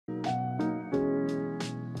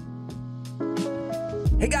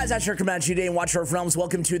Hey guys, Asher coming at you today and Watcher of Realms.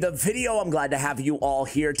 Welcome to the video. I'm glad to have you all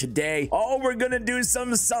here today. Oh, we're gonna do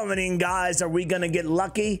some summoning, guys. Are we gonna get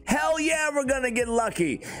lucky? Hell yeah, we're gonna get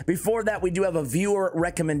lucky. Before that, we do have a viewer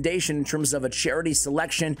recommendation in terms of a charity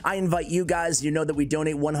selection. I invite you guys, you know that we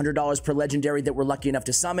donate $100 per legendary that we're lucky enough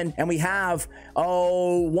to summon. And we have,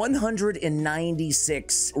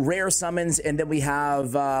 196 rare summons. And then we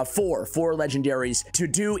have four legendaries to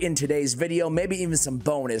do in today's video. Maybe even some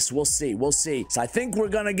bonus. We'll see. So I think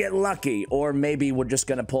we're gonna get lucky, or maybe we're just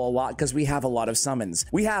gonna pull a lot because we have a lot of summons.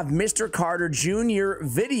 We have Mr. Carter Jr.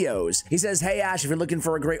 videos. He says, hey Ash, if you're looking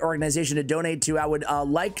for a great organization to donate to, I would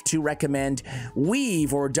like to recommend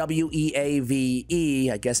Weave, or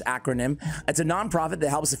W-E-A-V-E, I guess acronym. It's a nonprofit that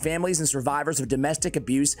helps the families and survivors of domestic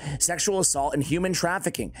abuse, sexual assault, and human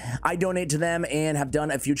trafficking. I donate to them and have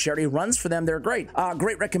done a few charity runs for them. They're great.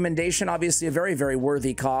 Great recommendation. Obviously a very, very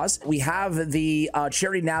worthy cause. We have the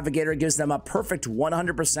Charity Navigator. Gives them a perfect 100%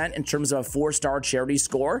 in terms of a 4-star charity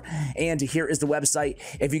score. And here is the website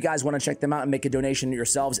if you guys want to check them out and make a donation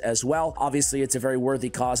yourselves as well. Obviously, it's a very worthy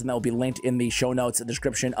cause, and that will be linked in the show notes and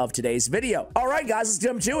description of today's video. All right, guys, let's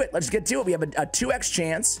get to it. We have a 2x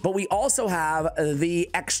chance, but we also have the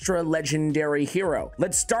extra legendary hero.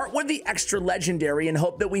 Let's start with the extra legendary and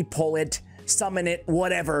hope that we pull it, summon it,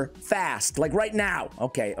 whatever, fast, like right now.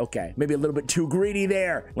 Okay, maybe a little bit too greedy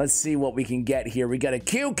there. Let's see what we can get here. We got a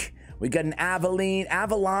Cuke. We got an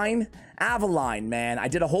Avaline, man. I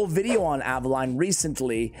did a whole video on Avaline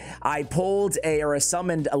recently. I pulled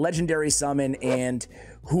summoned a legendary summon, and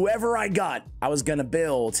whoever I got, I was gonna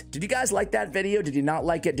build. Did you guys like that video? Did you not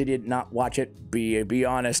like it? Did you not watch it? Be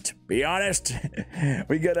honest. Be honest.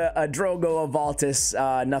 We got a Drogo, a Valtis.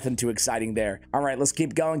 Nothing too exciting there. All right, let's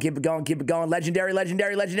keep going. Legendary.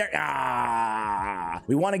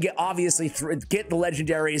 We want to get, obviously, get the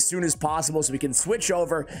legendary as soon as possible so we can switch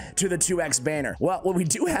over to the 2x banner. Well, we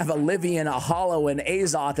do have a Livian, a Hollow, an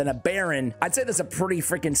Azoth, and a Baron. I'd say that's a pretty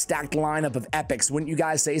freaking stacked lineup of epics. Wouldn't you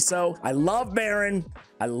guys say so? I love Baron.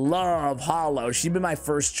 I love Hollow. She'd be my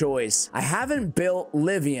first choice. I haven't built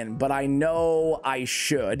Livian, but I know I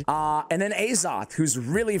should. And then Azoth, who's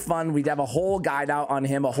really fun. We'd have a whole guide out on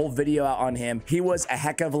him, a whole video out on him. He was a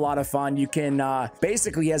heck of a lot of fun. You can,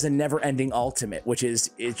 basically, he has a never-ending ultimate, which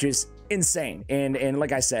is, it's just insane. And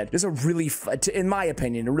like I said, there's a really, in my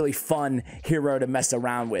opinion, a really fun hero to mess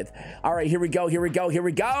around with. All right, here we go. Who we got?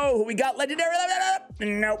 Legendary.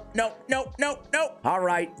 Nope. All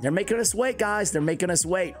right, they're making us wait, guys. They're making us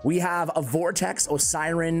wait. We have a Vortex,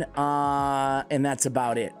 Osiren, and that's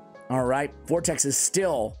about it. All right, Vortex is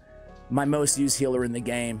still my most used healer in the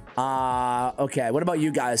game. Okay, what about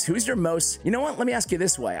you guys? Who's your most, you know what? Let me ask you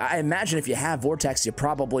this way. I imagine if you have Vortex, you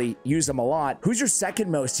probably use them a lot. Who's your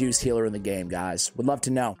second most used healer in the game, guys? Would love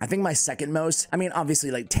to know. I think my second most, I mean,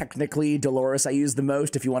 obviously, like, technically, Dolores I use the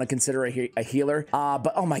most if you want to consider a healer.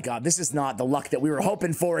 But oh my God, this is not the luck that we were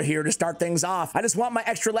hoping for here to start things off. I just want my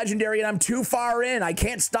extra legendary and I'm too far in. I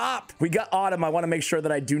can't stop. We got Autumn. I want to make sure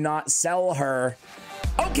that I do not sell her.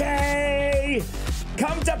 Okay.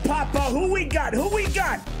 Come to Papa. Who we got?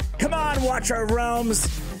 Come on, Watcher of Realms.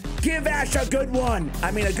 Give Ash a good one. I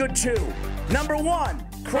mean, a good two. Number 1,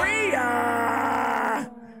 Kriya.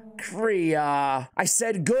 I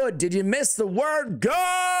said good. Did you miss the word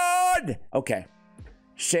good? Okay.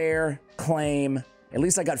 Share, claim. At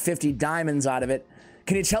least I got 50 diamonds out of it.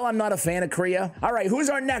 Can you tell I'm not a fan of Kriya? All right, who's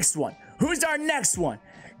our next one?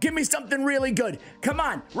 Give me something really good. Come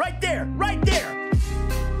on, right there.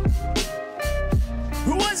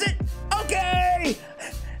 Who was it? Okay.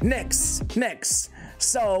 Nyx.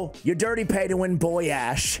 So, your dirty pay-to-win boy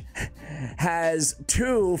Ash has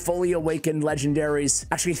 2 fully awakened legendaries.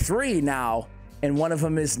 Actually, 3 now. And one of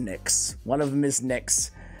them is Nyx.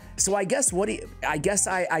 So I guess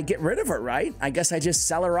I get rid of her, right? I guess I just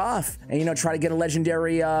sell her off and, you know, try to get a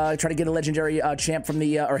legendary champ from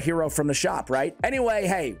the or hero from the shop, right? Anyway,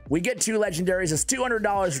 hey, we get 2 legendaries. It's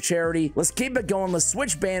 $200 for charity. Let's keep it going. Let's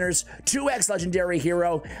switch banners. 2x legendary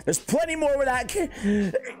hero. There's plenty more with that.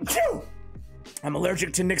 I'm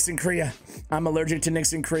allergic to Nyx and Kriya.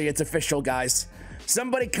 It's official, guys.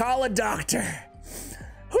 Somebody call a doctor.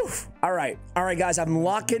 Whew. All right, guys, I'm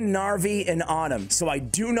locking Narvi and Autumn, so I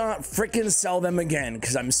do not freaking sell them again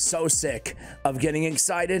because I'm so sick of getting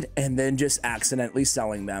excited and then just accidentally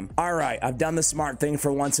selling them. All right, I've done the smart thing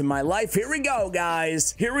for once in my life. Here we go,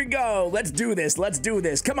 guys. Let's do this.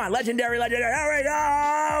 Come on, legendary. Here we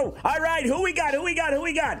go. All right, who we got?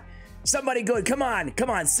 Somebody good. Come on.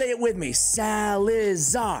 Say it with me.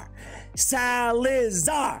 Salazar.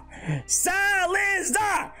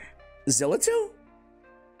 Zillitu?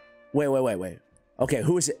 Wait. Okay,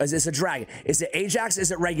 who is it? Is this a dragon? Is it Ajax?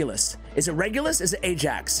 Is it Regulus? Is it Regulus? Is it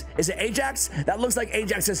Ajax? Is it Ajax? That looks like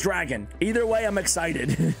Ajax's dragon. Either way, I'm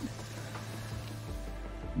excited.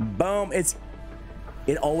 Boom. It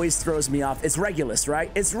always throws me off. It's Regulus,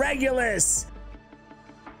 right? It's Regulus.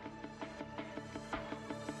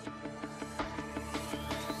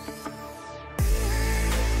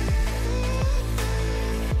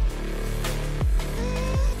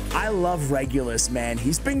 I love Regulus, man.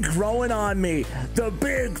 He's been growing on me. The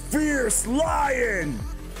big, fierce lion.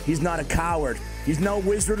 He's not a coward. He's no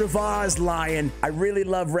Wizard of Oz lion. I really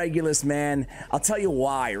love Regulus, man. I'll tell you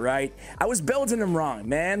why, right? I was building him wrong,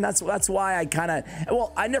 man. That's why I kind of,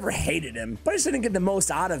 well, I never hated him, but I just didn't get the most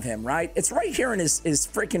out of him, right? It's right here in his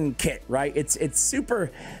freaking kit, right? It's super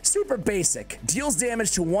basic. Deals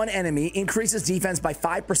damage to one enemy, increases defense by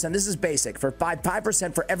 5%. This is basic, for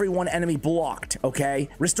 5% for every one enemy blocked, okay?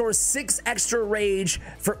 Restores 6 extra rage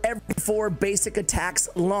for every 4 basic attacks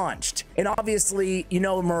launched. And obviously, you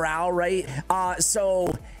know, morale, right? So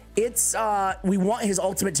it's we want his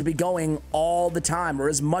ultimate to be going all the time, or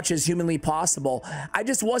as much as humanly possible. I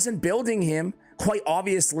just wasn't building him, quite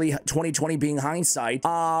obviously 2020 being hindsight,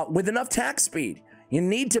 with enough attack speed. You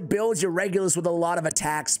need to build your Regulus with a lot of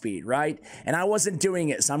attack speed, right? And I wasn't doing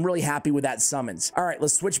it, so I'm really happy with that summons. All right,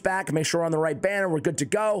 let's switch back and make sure we're on the right banner. We're good to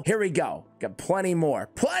go. Here we go. Got plenty more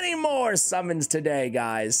summons today,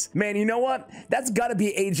 guys. Man, you know what? That's gotta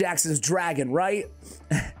be Ajax's dragon, right?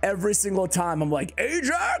 Every single time I'm like,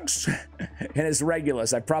 Ajax! And it's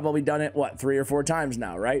Regulus. I've probably done it, what, 3 or 4 times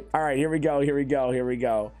now, right? All right, here we go, here we go, here we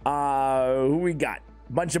go. Who we got?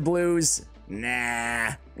 Bunch of blues.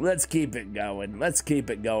 Nah, let's keep it going. Let's keep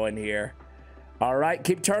it going here. All right,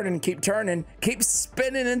 keep turning, keep turning. Keep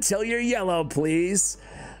spinning until you're yellow, please.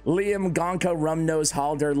 Liam, Gonka, Rumnose,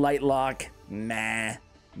 Halder, Lightlock. Nah.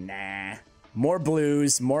 More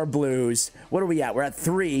blues, more blues. What are we at? We're at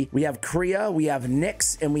 3. We have Kriya, we have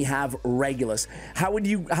Nyx, and we have Regulus. How would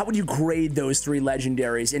you grade those 3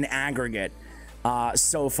 legendaries in aggregate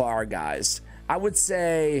so far, guys? I would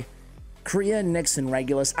say Kriya, Nyx, and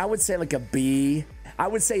Regulus, I would say like a B. I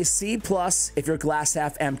would say C+ if you're glass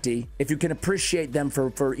half empty. If you can appreciate them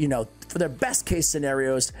for you know, for their best case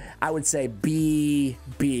scenarios, I would say B.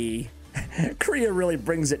 Kriya really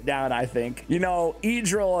brings it down, I think. You know,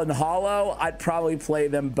 Idril and Hollow, I'd probably play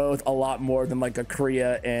them both a lot more than like a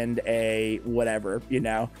Kriya and a whatever, you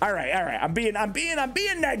know. All right. I'm being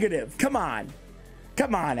negative. Come on,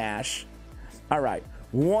 Ash. All right.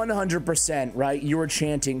 100%, right? You were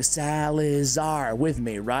chanting Salazar with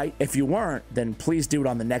me, right? If you weren't, then please do it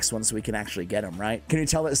on the next one so we can actually get him, right? Can you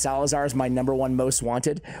tell that Salazar is my #1 most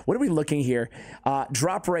wanted? What are we looking here?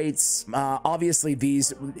 Drop rates, obviously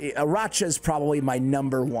these, Aracha is probably my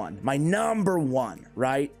 #1,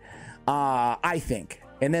 right? I think.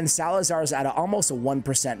 And then Salazar's at almost a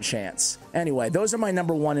 1% chance. Anyway, those are my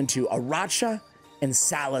 #1 and 2, Aracha and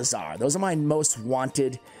Salazar. Those are my most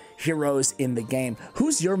wanted heroes in the game.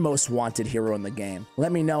 Who's your most wanted hero in the game?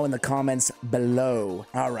 Let me know in the comments below.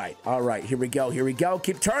 All right, here we go,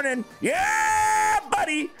 keep turning. Yeah,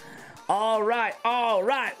 buddy. All right,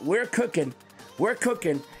 we're cooking.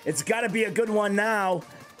 It's gotta be a good one now.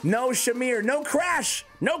 No Shamir, no crash.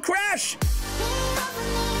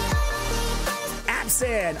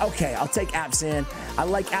 Absan. Okay, I'll take Absan. I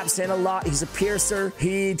like Absan a lot. He's a piercer.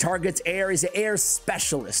 He targets air. He's an air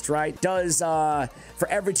specialist, right? Does, for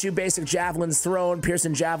every 2 basic javelins thrown,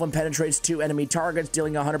 piercing javelin penetrates 2 enemy targets,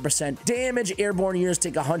 dealing 100% damage. Airborne units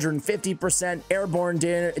take 150% airborne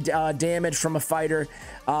damage from a fighter.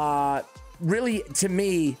 Really, to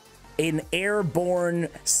me, an airborne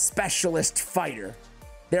specialist fighter.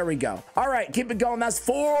 There we go. All right, keep it going. That's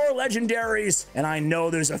 4 legendaries. And I know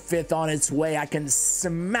there's a 5th on its way. I can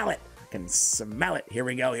smell it. Here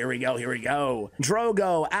we go.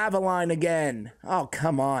 Drogo, Avaline again. Oh,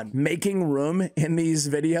 come on. Making room in these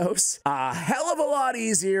videos. A hell of a lot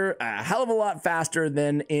easier, a hell of a lot faster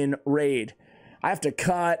than in Raid. I have to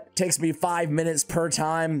cut. Takes me 5 minutes per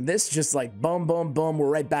time. This just like boom, boom, boom. We're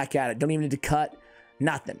right back at it. Don't even need to cut.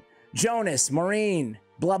 Nothing. Jonas, Marine,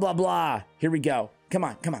 blah, blah, blah. Here we go. Come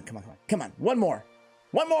on. One more,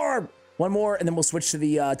 and then we'll switch to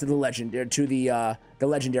the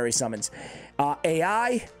legendary summons.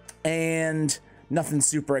 AI and nothing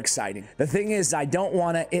super exciting. The thing is, I don't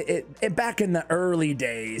want to, back in the early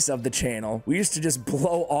days of the channel, we used to just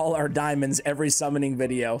blow all our diamonds every summoning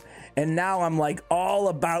video. And now I'm like all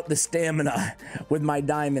about the stamina with my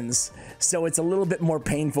diamonds. So it's a little bit more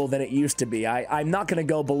painful than it used to be. I'm not going to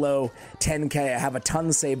go below 10K. I have a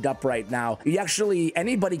ton saved up right now.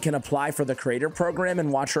 Anybody can apply for the creator program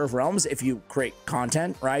in Watcher of Realms if you create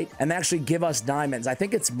content, right? And they actually give us diamonds. I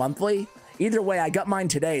think it's monthly. Either way, I got mine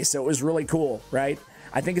today, so it was really cool, right?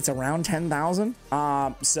 I think it's around 10,000.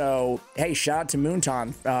 So, hey, shout out to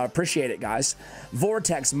Moonton. Appreciate it, guys.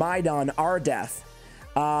 Vortex, Maidon, Ardeth.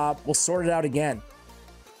 We'll sort it out again.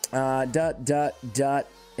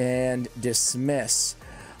 And dismiss.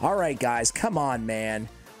 All right, guys, come on, man.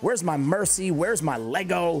 Where's my Mercy? Where's my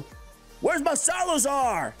Lego? Where's my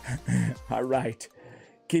Salazar? All right.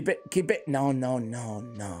 Keep it.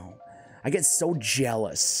 No. I get so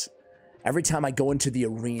jealous every time I go into the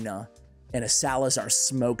arena and a Salazar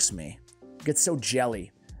smokes me. I get so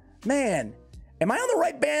jelly. Man, am I on the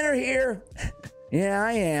right banner here? Yeah,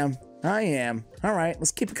 I am. All right,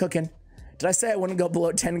 let's keep it cooking. Did I say I wouldn't go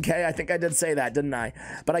below 10K? I think I did say that, didn't I?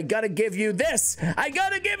 But I gotta give you this.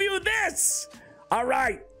 All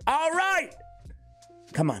right.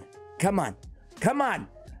 Come on.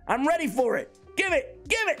 I'm ready for it. Give it.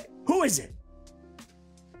 Who is it?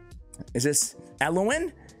 Is this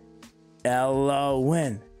Elowen? No.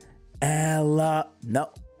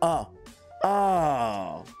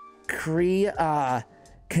 Oh.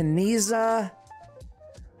 Kaniza.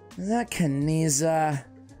 Is that Kaniza?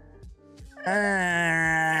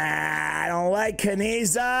 I don't like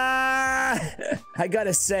Kaniza. I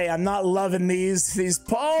gotta say, I'm not loving these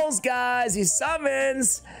polls, guys. These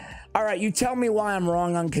summons. All right, you tell me why I'm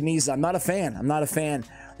wrong on Kaniza. I'm not a fan.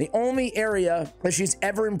 The only area that she's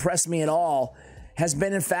ever impressed me at all has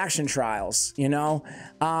been in faction trials, you know?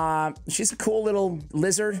 She's a cool little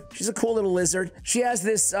lizard. She has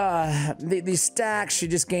this, these stacks. She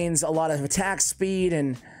just gains a lot of attack speed,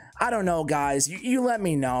 and I don't know, guys. You let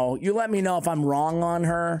me know. You let me know if I'm wrong on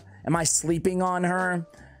her. Am I sleeping on her?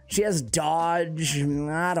 She has dodge.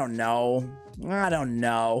 I don't know.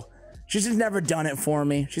 She's just never done it for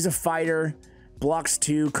me. She's a fighter. Blocks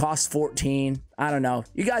 2, costs 14. I don't know.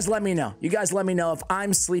 You guys let me know. If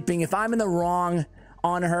I'm sleeping, if I'm in the wrong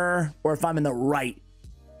on her, or if I'm in the right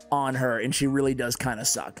on her, and she really does kind of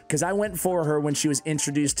suck. Because I went for her when she was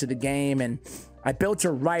introduced to the game, and I built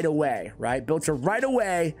her right away, right?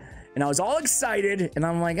 And I was all excited, and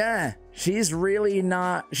I'm like, she's really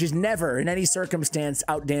not, she's never in any circumstance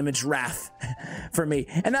outdamaged Wrath for me.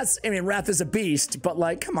 And that's, I mean, Wrath is a beast, but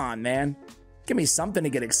like, come on, man. Give me something to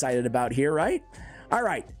get excited about here, right? All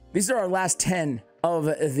right, these are our last 10 of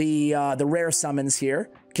the rare summons here.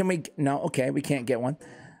 Can we, no, okay, we can't get one.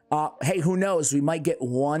 Hey, who knows? We might get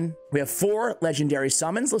one. We have 4 legendary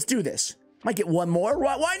summons. Let's do this. Might get one more.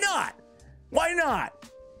 Why not?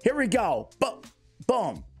 Here we go.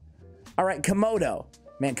 Boom. All right, Komodo.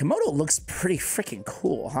 Man, Komodo looks pretty freaking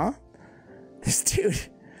cool, huh? This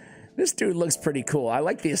dude looks pretty cool. I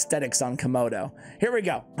like the aesthetics on Komodo. Here we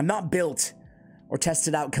go. I'm not built or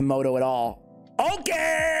tested out Komodo at all.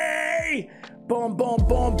 Okay! Boom.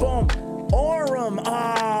 Aurum.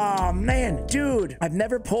 Ah, man, dude. I've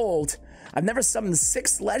never summoned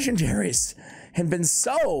 6 legendaries and been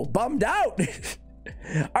so bummed out.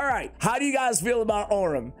 All right, how do you guys feel about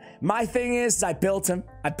Aurum? My thing is, I built him,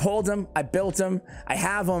 I pulled him, I built him, I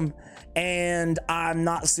have him, and I'm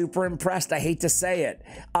not super impressed. I hate to say it.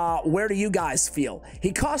 Where do you guys feel?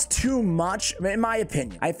 He costs too much, in my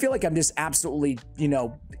opinion. I feel like I'm just absolutely,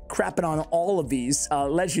 crapping on all of these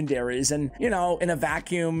legendaries, and in a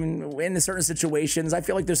vacuum, in certain situations, I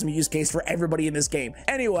feel like there's some use case for everybody in this game.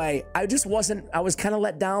 Anyway, I was kind of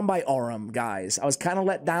let down by Aurum, guys. I was kind of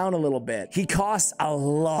let down a little bit. He costs a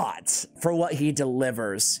lot for what he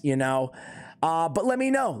delivers, but let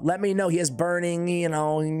me know. He has burning,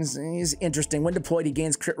 he's interesting. When deployed, he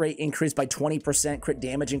gains crit rate increased by 20%, crit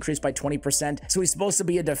damage increased by 20%. So he's supposed to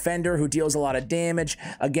be a defender who deals a lot of damage.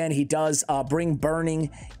 Again, he does bring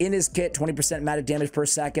burning in his kit, 20% automatic damage per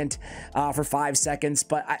second for 5 seconds.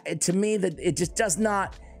 But to me, that it just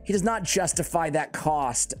he does not justify that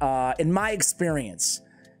cost in my experience.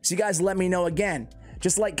 So you guys let me know again.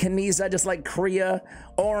 Just like Kaniza, just like Kriya,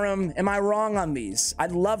 Aurum, am I wrong on these?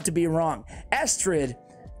 I'd love to be wrong. Estrid,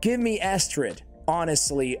 give me Estrid,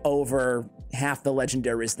 honestly, over half the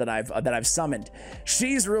legendaries that I've summoned.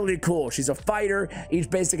 She's really cool. She's a fighter. Each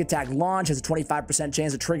basic attack launch has a 25%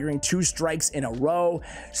 chance of triggering 2 strikes in a row.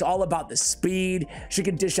 It's all about the speed. She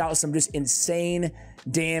can dish out some just insane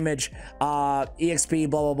damage. EXP,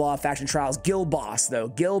 blah, blah, blah, faction trials. Guild boss, though.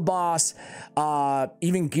 Guild boss,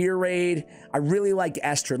 even gear raid. I really like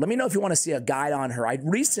Estrid. Let me know if you want to see a guide on her. I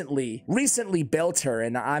recently built her,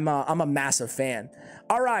 and I'm a massive fan.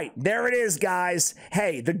 All right, there it is, guys.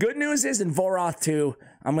 Hey, the good news is in Voroth 2,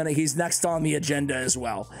 he's next on the agenda as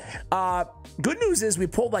well. good news is we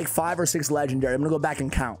pulled like 5 or 6 legendary. I'm gonna go back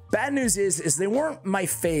and count. Bad news is they weren't my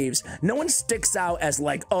faves. No one sticks out as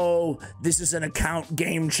like, oh, this is an account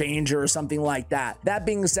game changer or something like that. That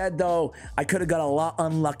being said though, I could have got a lot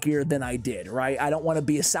unluckier than I did, right? I don't want to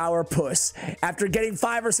be a sour puss after getting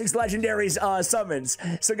 5 or 6 legendaries summons.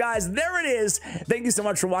 So guys, there it is. Thank you so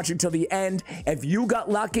much for watching till the end. If you got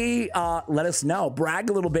lucky, let us know. Brag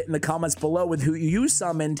a little bit in the comments below with who you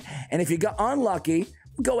summoned. And if you got unlucky,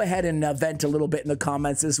 go ahead and vent a little bit in the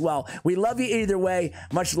comments as well. We love you either way.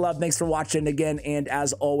 Much love. Thanks for watching again. And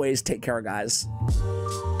as always, take care, guys.